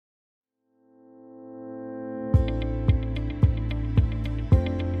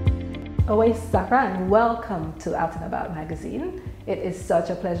Oweis Zahran, welcome to Out and About magazine. It is such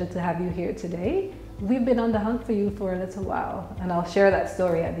a pleasure to have you here today. We've been on the hunt for you for a little while, and I'll share that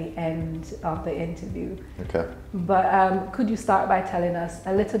story at the end of the interview. Okay. But could you start by telling us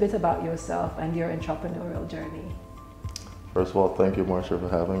a little bit about yourself and your entrepreneurial journey? First of all, thank you, Marsha, for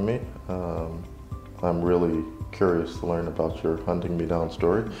having me. I'm really curious to learn about your hunting me down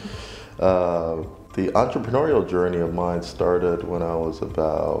story. The entrepreneurial journey of mine started when I was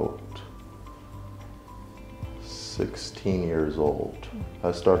about 16 years old.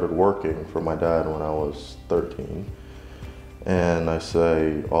 I started working for my dad when I was 13. And I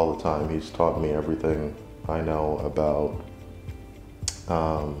say all the time, he's taught me everything I know about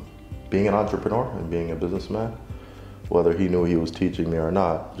being an entrepreneur and being a businessman. Whether he knew he was teaching me or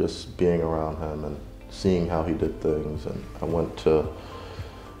not, just being around him and seeing how he did things. And I went to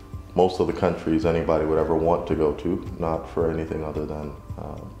most of the countries anybody would ever want to go to, not for anything other than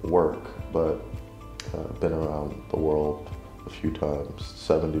work, but been around the world a few times,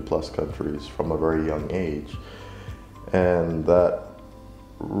 70 plus countries from a very young age. And that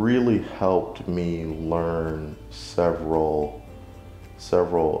really helped me learn several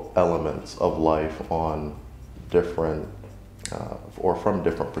elements of life on different or from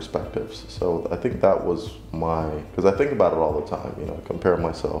different perspectives. So I think that was because I think about it all the time, I compare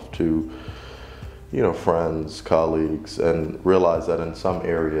myself to, friends, colleagues, and realize that in some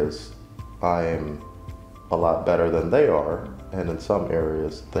areas I am a lot better than they are, and in some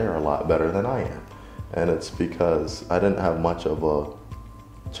areas they're a lot better than I am. And it's because I didn't have much of a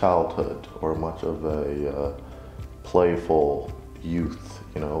childhood or much of a playful youth.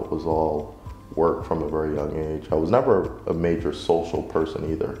 It was all work from a very young age. I was never a major social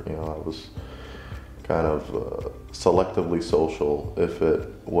person either. I was kind of selectively social if it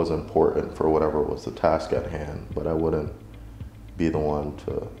was important for whatever was the task at hand, but I wouldn't be the one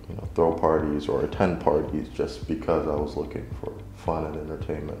to throw parties or attend parties just because I was looking for fun and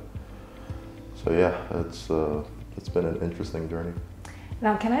entertainment. So yeah, it's been an interesting journey.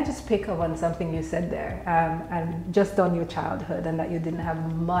 Now, can I just pick up on something you said there, and just on your childhood, and that you didn't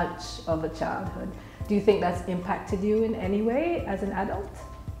have much of a childhood. Do you think that's impacted you in any way as an adult?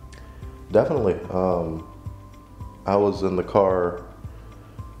 Definitely. I was in the car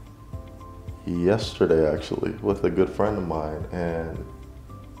yesterday, actually, with a good friend of mine, and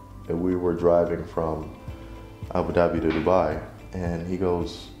we were driving from Abu Dhabi to Dubai, and he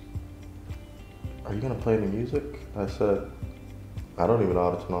goes, "Are you gonna play any music?" I said, I don't even know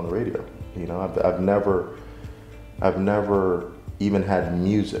how to turn on the radio. I've never even had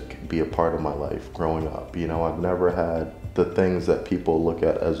music be a part of my life growing up. I've never had the things that people look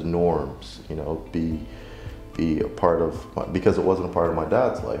at as norms, be a part of, because it wasn't a part of my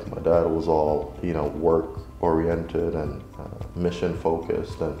dad's life. My dad was all, work oriented and mission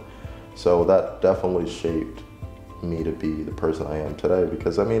focused. And so that definitely shaped me to be the person I am today,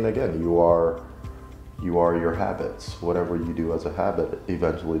 because again, you are your habits. Whatever you do as a habit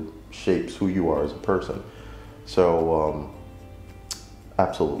eventually shapes who you are as a person. So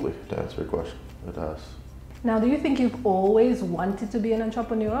absolutely, to answer your question, it has. Now, do you think you've always wanted to be an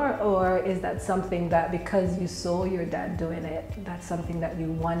entrepreneur, or is that something that because you saw your dad doing it, that's something that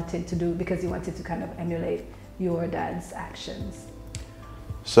you wanted to do because you wanted to kind of emulate your dad's actions?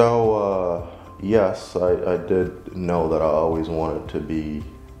 So yes, I did know that I always wanted to be.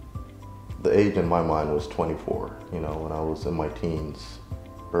 The age in my mind was 24. When I was in my teens,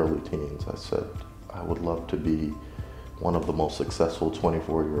 early teens, I said, I would love to be one of the most successful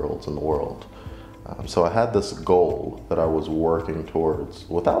 24-year-olds in the world. So I had this goal that I was working towards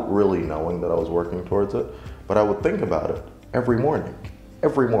without really knowing that I was working towards it, but I would think about it every morning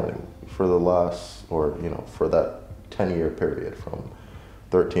for the last, for that 10-year period from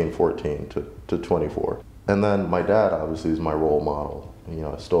 13, 14 to 24. And then my dad obviously is my role model.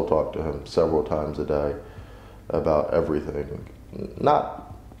 I still talk to him several times a day about everything.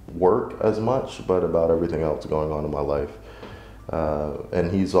 Not work as much, but about everything else going on in my life. And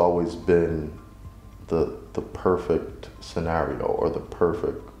he's always been the perfect scenario or the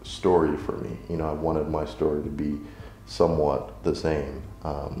perfect story for me. I wanted my story to be somewhat the same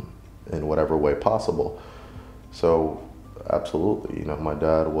in whatever way possible. So absolutely, my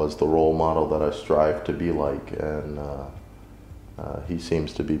dad was the role model that I strive to be like, and he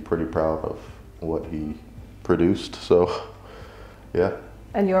seems to be pretty proud of what he produced, so yeah.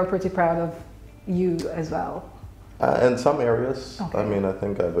 And you're pretty proud of you as well? In some areas. Okay. I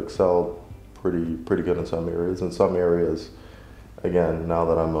think I've excelled pretty good in some areas. In some areas, again, now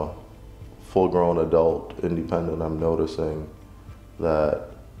that I'm a full-grown adult, independent, I'm noticing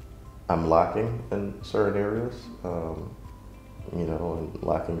that I'm lacking in certain areas. you know, and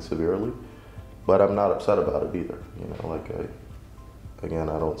lacking severely. But I'm not upset about it either. You know, like again,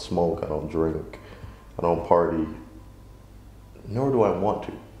 I don't smoke, I don't drink, I don't party, nor do I want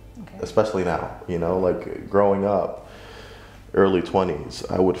to, especially now. You know, like growing up, early 20s,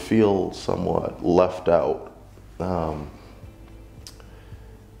 I would feel somewhat left out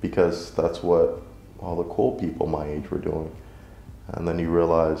because that's what all the cool people my age were doing. And then you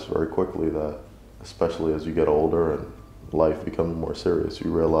realize very quickly that, especially as you get older and life becomes more serious, you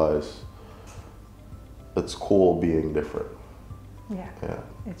realize it's cool being different. Yeah, yeah,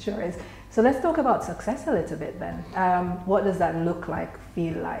 it sure is. So let's talk about success a little bit then. What does that look like,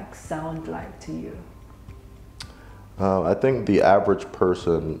 feel like, sound like to you? I think the average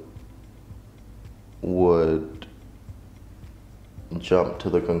person would jump to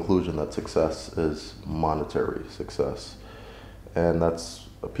the conclusion that success is monetary success. And that's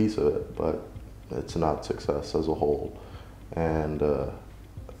a piece of it, but it's not success as a whole. And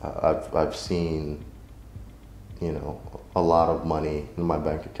I've seen, you know, a lot of money in my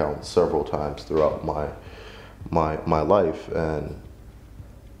bank account several times throughout my life, and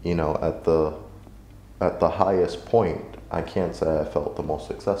you know, at the highest point, I can't say I felt the most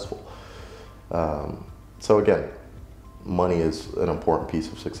successful. So again, money is an important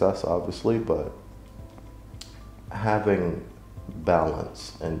piece of success, obviously, but having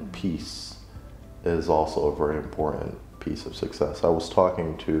balance and peace is also a very important piece of success. I was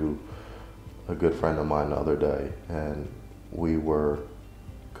talking to a good friend of mine the other day, and we were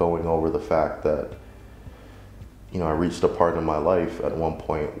going over the fact that, you know, I reached a part in my life at one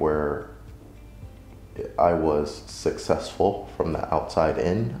point where I was successful from the outside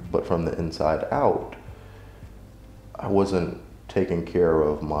in, but from the inside out, I wasn't taking care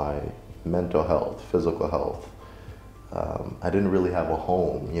of my mental health, physical health. I didn't really have a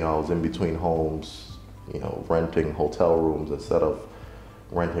home. You know, I was in between homes, you know, renting hotel rooms instead of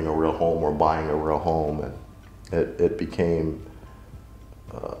renting a real home or buying a real home. And it became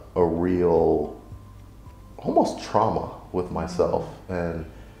a real, almost trauma with myself. And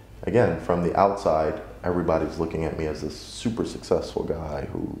again, from the outside, everybody's looking at me as this super successful guy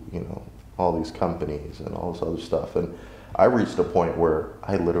who, you know, all these companies and all this other stuff. And I reached a point where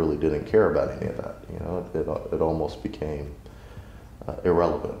I literally didn't care about any of that. You know, it almost became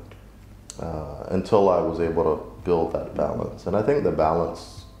irrelevant until I was able to build that balance. And I think the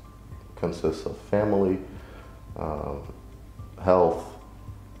balance consists of family, health,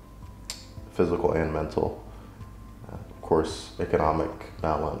 physical and mental, of course, economic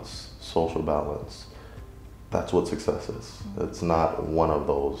balance, social balance. That's what success is. It's not one of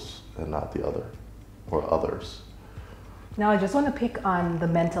those and not the other or others. Now, I just want to pick on the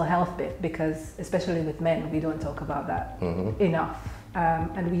mental health bit because, especially with men, we don't talk about that enough.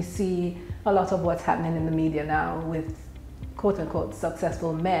 And we see a lot of what's happening in the media now with quote-unquote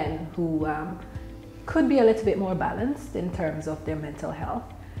successful men who could be a little bit more balanced in terms of their mental health.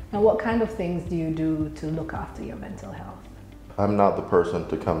 Now, what kind of things do you do to look after your mental health? I'm not the person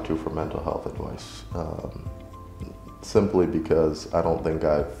to come to for mental health advice, simply because I don't think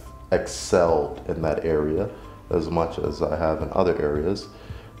I've excelled in that area as much as I have in other areas.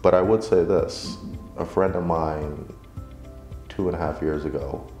 But I would say this, a friend of mine 2.5 years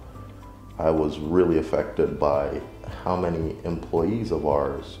ago, I was really affected by how many employees of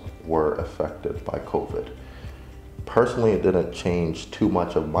ours were affected by COVID. Personally, it didn't change too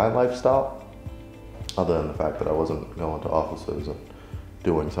much of my lifestyle, other than the fact that I wasn't going to offices and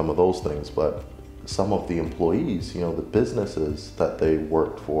doing some of those things, but some of the employees, you know, the businesses that they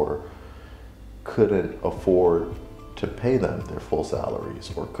worked for couldn't afford to pay them their full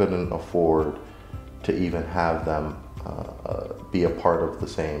salaries or couldn't afford to even have them be a part of the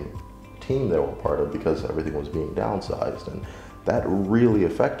same team they were part of because everything was being downsized. And that really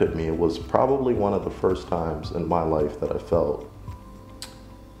affected me. It was probably one of the first times in my life that I felt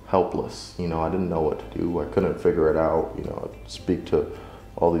helpless. You know, I didn't know what to do. I couldn't figure it out. You know, I'd speak to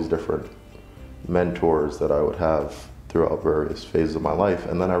all these different mentors that I would have throughout various phases of my life.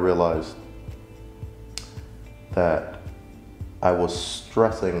 And then I realized that I was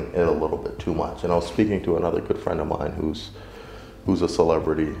stressing it a little bit too much. And I was speaking to another good friend of mine who's a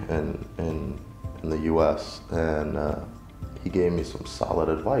celebrity in the US, and he gave me some solid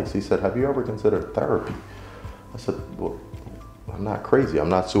advice. He said, "Have you ever considered therapy?" I said, "Well, I'm not crazy. I'm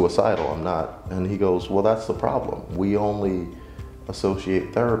not suicidal. I'm not." And he goes, "Well, that's the problem. We only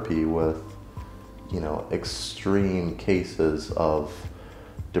associate therapy with, you know, extreme cases of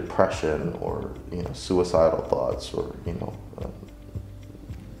depression or, you know, suicidal thoughts or, you know,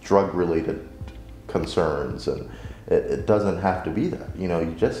 drug-related concerns, and it doesn't have to be that. You know,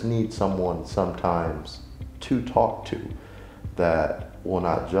 you just need someone sometimes to talk to that will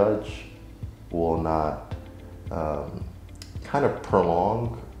not judge, will not kind of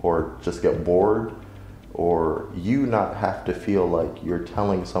prolong or just get bored, or you not have to feel like you're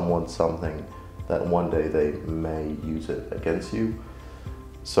telling someone something that one day they may use it against you.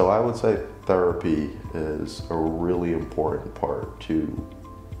 So I would say therapy is a really important part to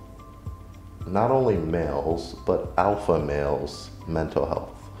not only males, but alpha males' mental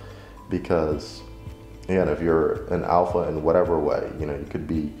health. Because again, if you're an alpha in whatever way, you could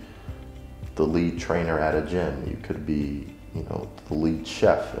be the lead trainer at a gym, you could be, the lead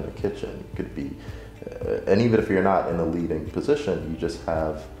chef in a kitchen, you could be, and even if you're not in a leading position, you just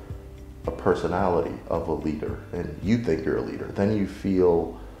have a personality of a leader and you think you're a leader, then you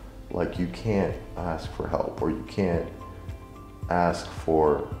feel like you can't ask for help, or you can't ask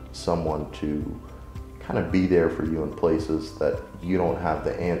for someone to kind of be there for you in places that you don't have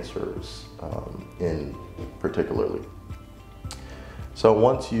the answers in particularly. So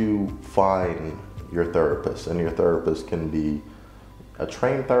once you find your therapist, and your therapist can be a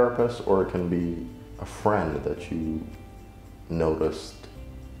trained therapist, or it can be a friend that you noticed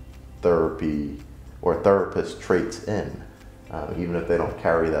therapy or therapist traits in, even if they don't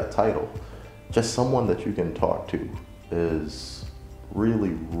carry that title, just someone that you can talk to is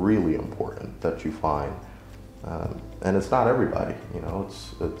really, really important that you find. And it's not everybody,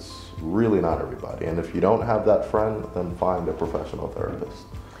 it's really not everybody. And if you don't have that friend, then find a professional therapist.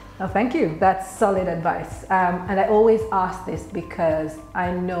 Oh, thank you. That's solid advice. And I always ask this because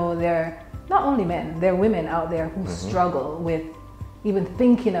I know there are not only men, there are women out there who struggle with even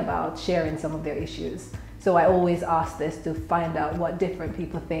thinking about sharing some of their issues. So I always ask this to find out what different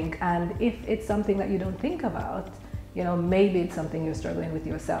people think. And if it's something that you don't think about, maybe it's something you're struggling with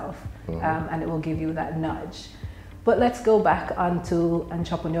yourself, and it will give you that nudge. But let's go back onto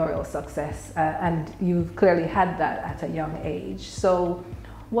entrepreneurial success. And you've clearly had that at a young age. So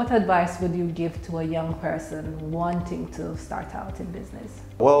what advice would you give to a young person wanting to start out in business?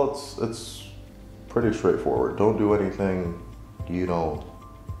 Well, it's pretty straightforward. Don't do anything you don't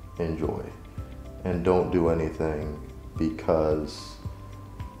enjoy, and don't do anything because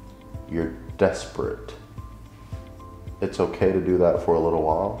you're desperate. It's okay to do that for a little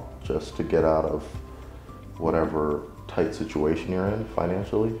while, just to get out of whatever tight situation you're in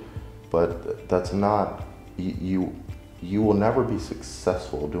financially, but that's not, you will never be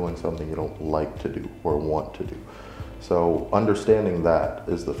successful doing something you don't like to do or want to do. So understanding that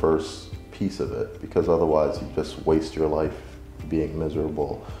is the first piece of it, because otherwise you just waste your life being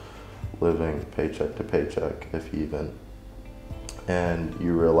miserable, living paycheck to paycheck, if even, and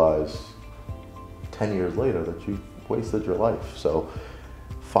you realize 10 years later that you've wasted your life. So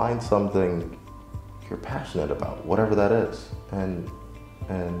find something you're passionate about, whatever that is, and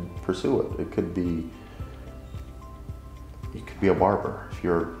pursue it. It could be, you could be a barber. If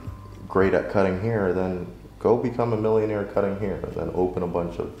you're great at cutting hair, then go become a millionaire cutting hair, and then open a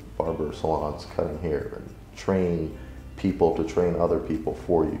bunch of barber salons cutting hair, and train people to train other people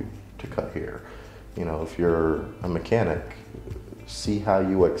for you to cut hair. If you're a mechanic, see how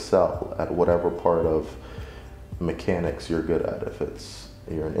you excel at whatever part of mechanics you're good at. If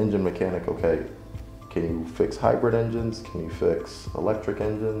you're an engine mechanic, okay, can you fix hybrid engines? Can you fix electric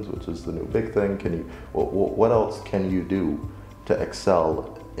engines, which is the new big thing? What else can you do to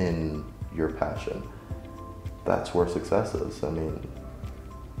excel in your passion? That's where success is. I mean,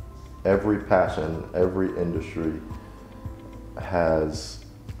 every passion, every industry has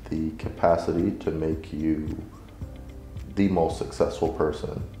the capacity to make you the most successful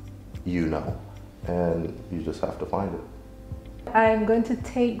person and you just have to find it. I'm going to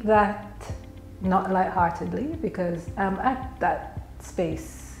take that not lightheartedly, because I'm at that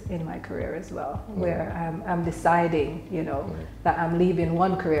space in my career as well, where I'm deciding, that I'm leaving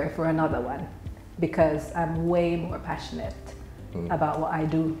one career for another one, because I'm way more passionate about what I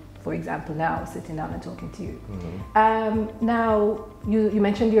do. For example, now sitting down and talking to you. Now, you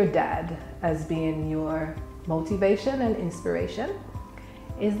mentioned your dad as being your motivation and inspiration.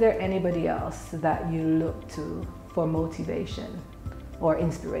 Is there anybody else that you look to for motivation or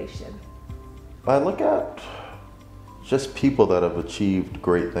inspiration? I look at just people that have achieved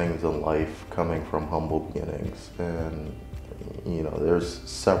great things in life, coming from humble beginnings, and there's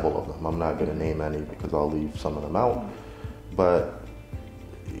several of them. I'm not going to name any because I'll leave some of them out, but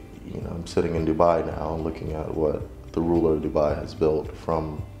I'm sitting in Dubai now and looking at what the ruler of Dubai has built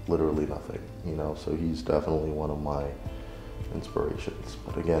from literally nothing, so he's definitely one of my inspirations.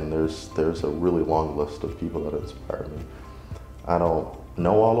 But again, there's a really long list of people that inspire me. I don't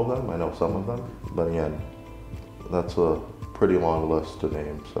know all of them, I know some of them, but again, that's a pretty long list to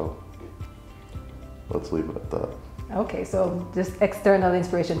name, so let's leave it at that. Okay, so just external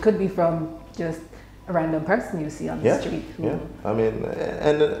inspiration could be from just a random person you see on the street. Yeah, I mean,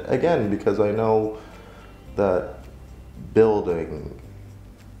 and again, because I know that building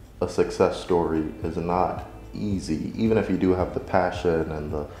a success story is not easy, even if you do have the passion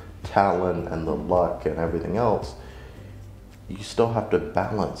and the talent and the luck and everything else, you still have to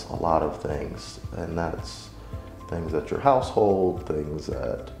balance a lot of things, and that's things at your household, things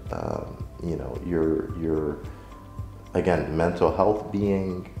at you know, your again, mental health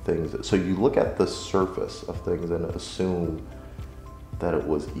being, things. So you look at the surface of things and assume that it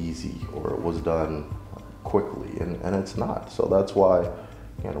was easy or it was done quickly, and it's not. So that's why,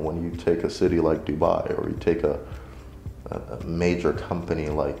 you know, when you take a city like Dubai, or you take a major company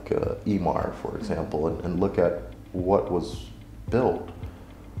like Emaar, for example, and look at what was built,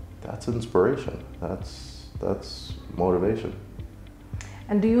 that's inspiration. That's motivation.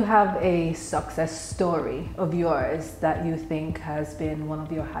 And do you have a success story of yours that you think has been one of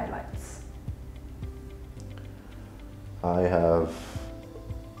your highlights? I have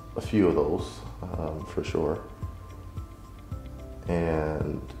a few of those, for sure.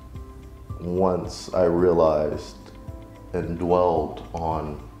 And once I realized and dwelled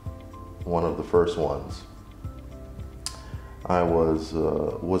on one of the first ones, I was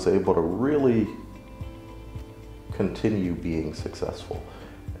able to really continue being successful.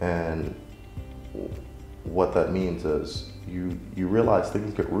 And what that means is you realize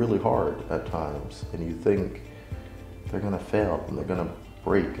things get really hard at times, and you think they're gonna fail, and they're gonna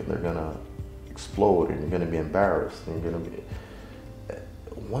break, and they're gonna explode, and you're gonna be embarrassed, and you're gonna be...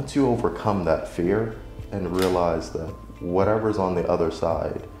 Once you overcome that fear and realize that whatever's on the other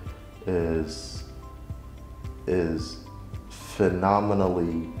side is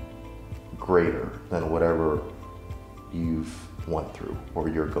phenomenally greater than whatever you've went through or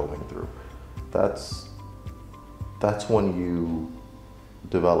you're going through, that's when you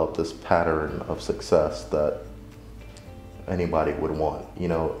develop this pattern of success that anybody would want. You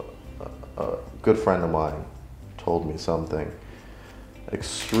know, a good friend of mine told me something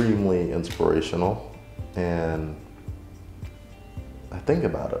extremely inspirational, and I think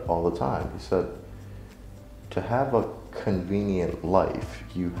about it all the time. He said, to have a convenient life,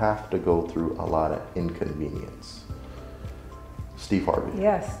 you have to go through a lot of inconvenience. Steve Harvey.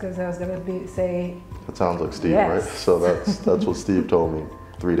 Yes, because I was going to say... That sounds like Steve, yes. right? So that's what Steve told me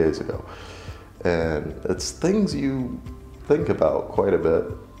 3 days ago. And it's things you think about quite a bit,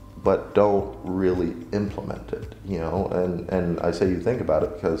 but don't really implement it, you know? And I say you think about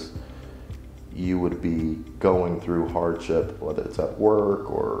it because you would be going through hardship, whether it's at work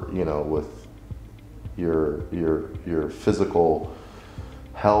or, you know, with your physical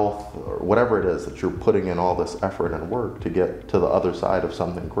health or whatever it is, that you're putting in all this effort and work to get to the other side of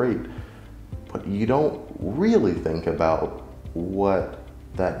something great, but you don't really think about what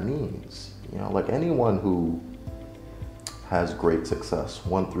that means. You know, like anyone who has great success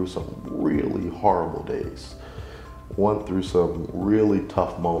went through some really horrible days, went through some really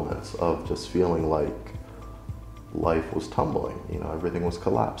tough moments of just feeling like life was tumbling, you know, everything was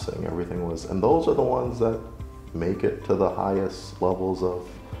collapsing, and those are the ones that make it to the highest levels of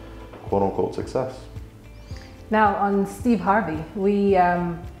quote-unquote success. Now, on Steve Harvey, we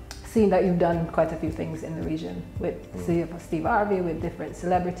seen that you've done quite a few things in the region with Steve Harvey, with different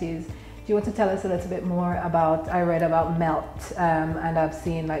celebrities. Do you want to tell us a little bit more about, I read about Melt, and I've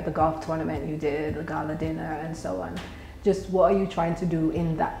seen like the golf tournament you did, the gala dinner and so on. Just what are you trying to do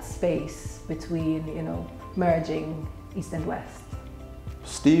in that space between, you know, merging East and West?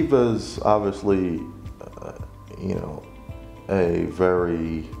 Steve is obviously, you know, a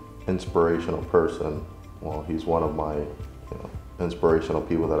very inspirational person. Well, he's one of my, you know, inspirational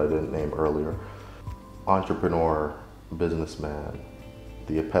people that I didn't name earlier. Entrepreneur, businessman,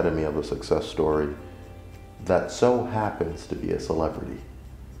 the epitome of a success story that so happens to be a celebrity,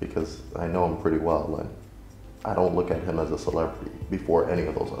 because I know him pretty well and I don't look at him as a celebrity before any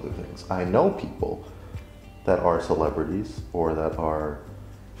of those other things. I know people that are celebrities or that are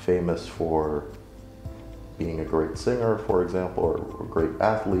famous for being a great singer, for example, or a great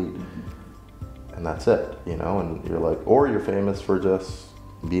athlete, and that's it, you know, and you're like, or you're famous for just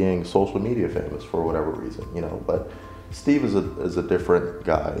being social media famous for whatever reason, you know, but Steve is a different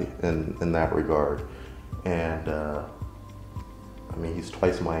guy in that regard. And I mean, he's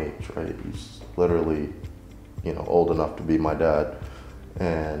twice my age, right? He's literally, you know, old enough to be my dad.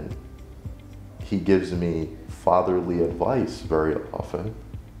 And he gives me fatherly advice very often.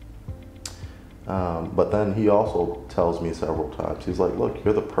 But then he also tells me several times, he's like, look,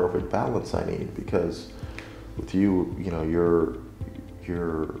 you're the perfect balance I need, because with you, you know, you're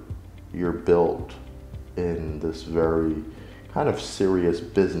built in this very kind of serious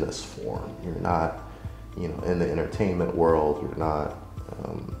business form. You're not, in the entertainment world, you're not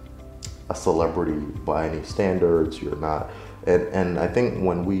a celebrity by any standards, you're not, and I think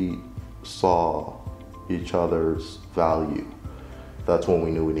when we saw each other's value, that's when we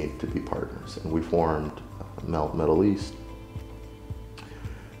knew we needed to be partners, and we formed Melt Middle East,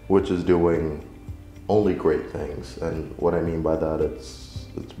 which is doing only great things. And what I mean by that, it's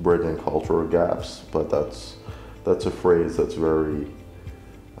bridging cultural gaps, but that's a phrase that's very,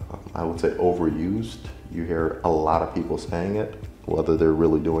 I would say, overused. You hear a lot of people saying it, whether they're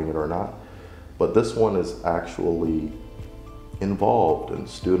really doing it or not. But this one is actually involved in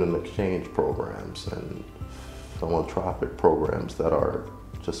student exchange programs and philanthropic programs that are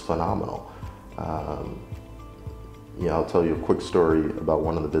just phenomenal. I'll tell you a quick story about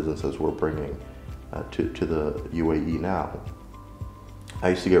one of the businesses we're bringing to the UAE now. I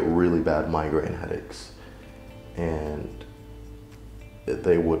used to get really bad migraine headaches, and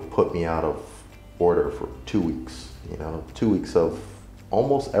they would put me out of order for 2 weeks. 2 weeks of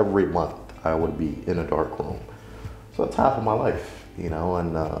almost every month I would be in a dark room. So that's half of my life,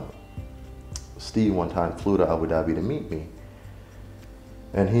 and Steve one time flew to Abu Dhabi to meet me,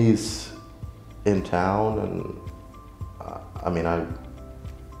 and he's in town, and I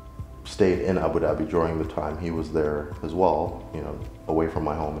stayed in Abu Dhabi during the time he was there as well, away from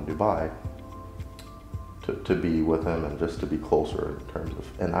my home in Dubai, to be with him and just to be closer in terms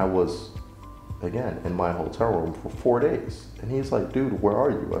of, and I was, again, in my hotel room for 4 days. And he's like, dude, where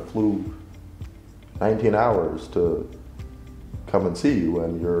are you? I flew 19 hours to come and see you,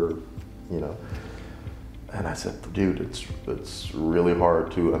 and you're, And I said, dude, it's really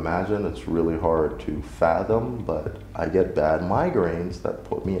hard to imagine, it's really hard to fathom, but I get bad migraines that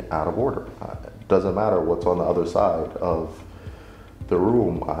put me out of order. It doesn't matter what's on the other side of the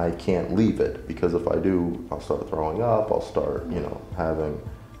room, I can't leave it, because if I do, I'll start throwing up, I'll start, having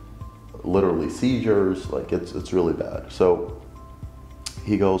literally seizures, like it's really bad. So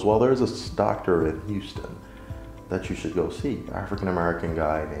he goes, well, there's this doctor in Houston that you should go see, African-American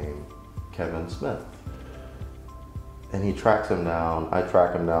guy named Kevin Smith. And he tracks him down. I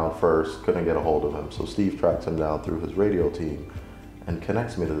track him down first, couldn't get a hold of him. So Steve tracks him down through his radio team and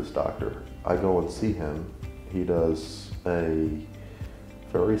connects me to this doctor. I go and see him. He does a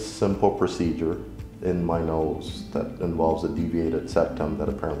very simple procedure in my nose that involves a deviated septum that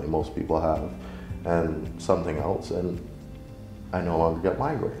apparently most people have, and something else, and I no longer get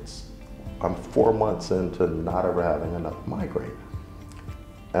migraines. I'm 4 months into not ever having enough migraine.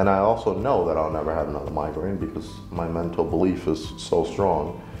 And I also know that I'll never have another migraine because my mental belief is so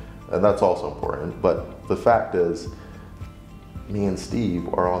strong, and that's also important. But the fact is, me and Steve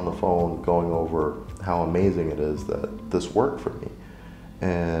are on the phone going over how amazing it is that this worked for me.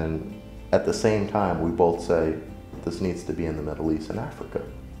 And at the same time, we both say, this needs to be in the Middle East and Africa.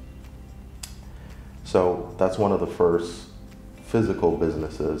 So that's one of the first physical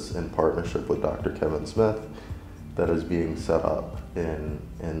businesses in partnership with Dr. Kevin Smith that is being set up in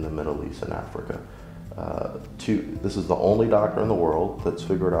the Middle East and Africa. This is the only doctor in the world that's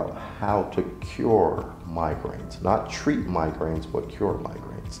figured out how to cure migraines, not treat migraines, but cure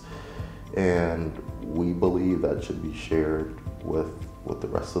migraines. And we believe that should be shared with the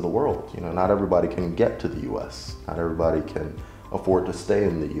rest of the world. Not everybody can get to the US. Not everybody can afford to stay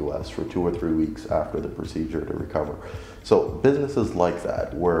in the US for 2 or 3 weeks after the procedure to recover. So businesses like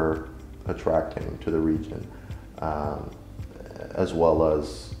that we're attracting to the region. As well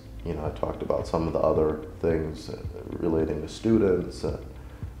as, I talked about some of the other things relating to students,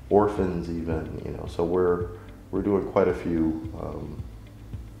 orphans even, so we're doing quite a few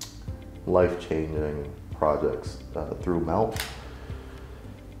life-changing projects through Melt.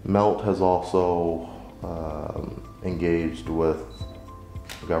 Melt has also engaged with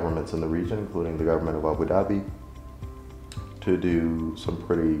governments in the region, including the government of Abu Dhabi, to do some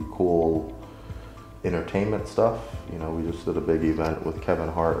pretty cool entertainment stuff. We just did a big event with Kevin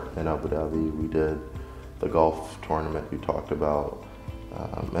Hart in Abu Dhabi. We did the golf tournament you talked about,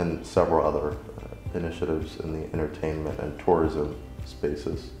 and several other initiatives in the entertainment and tourism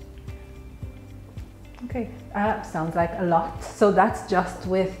spaces. Okay, sounds like a lot. So that's just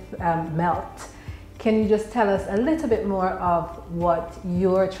with Melt. Can you just tell us a little bit more of what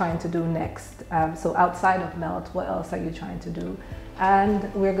you're trying to do next? So outside of Melt, what else are you trying to do?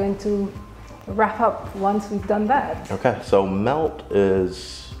 And we're going to wrap up once we've done that. Okay, so Melt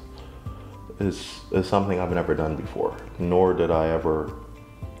is something I've never done before, nor did I ever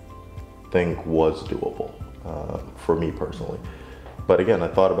think was doable for me personally. But again, I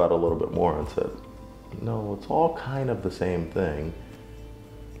thought about it a little bit more and said, no, it's all kind of the same thing,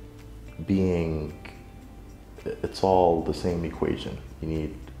 being it's all the same equation. You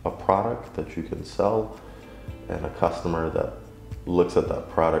need a product that you can sell and a customer that looks at that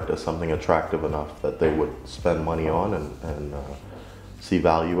product as something attractive enough that they would spend money on and see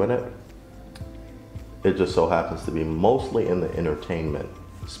value in it. It just so happens to be mostly in the entertainment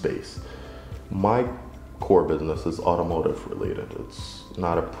space. My core business is automotive related. It's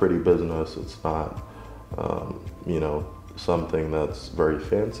not a pretty business. It's not, you know, something that's very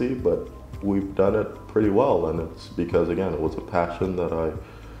fancy, but we've done it pretty well. And it's because, again, it was a passion that I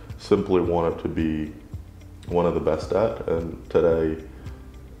simply wanted to be one of the best at. And today,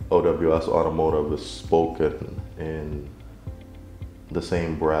 OWS Automotive is spoken in the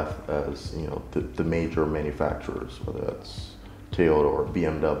same breath as, you know, the major manufacturers, whether that's Toyota or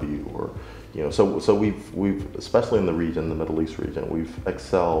BMW or, you know, so we've especially in the region, the Middle East region, we've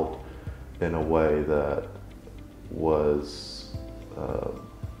excelled in a way that was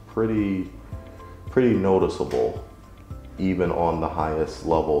pretty noticeable, even on the highest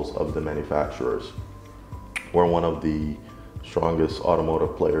levels of the manufacturers. We're one of the strongest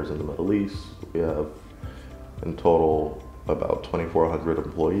automotive players in the Middle East. We have in total about 2,400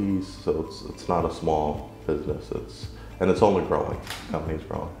 employees, so it's not a small business. And it's only growing. The company's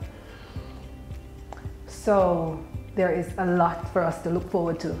growing. So there is a lot for us to look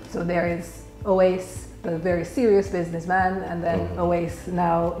forward to. So there is Oweis, the very serious businessman, and then Oweis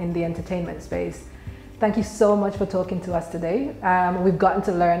now in the entertainment space. Thank you so much for talking to us today. We've gotten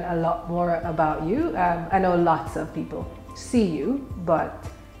to learn a lot more about you. I know lots of people see you, but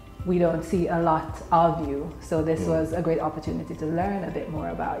we don't see a lot of you. So this was a great opportunity to learn a bit more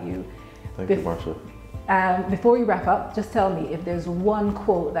about you. Thank you, Marsha. Before we wrap up, just tell me if there's one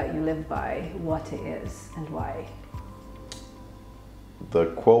quote that you live by, what it is and why. The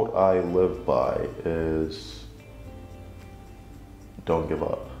quote I live by is, don't give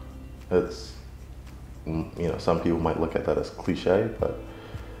up. It's, you know, some people might look at that as cliche, but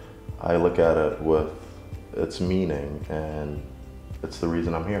I look at it with its meaning, and it's the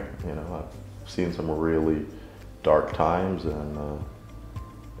reason I'm here. You know, I've seen some really dark times, and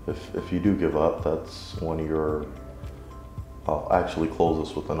if you do give up, that's one of your, I'll actually close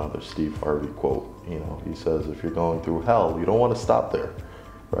this with another Steve Harvey quote. You know, he says, if you're going through hell, you don't want to stop there,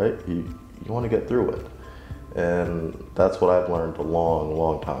 right? You want to get through it. And that's what I've learned a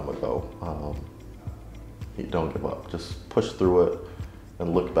long time ago. You don't give up, just push through it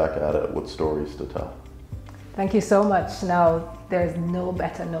and look back at it with stories to tell. Thank you so much. Now, there's no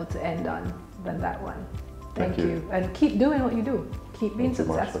better note to end on than that one. Thank you. And keep doing what you do. Keep being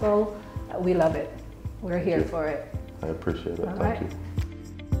successful. We love it. We're here for it. I appreciate it. All Thank right. you.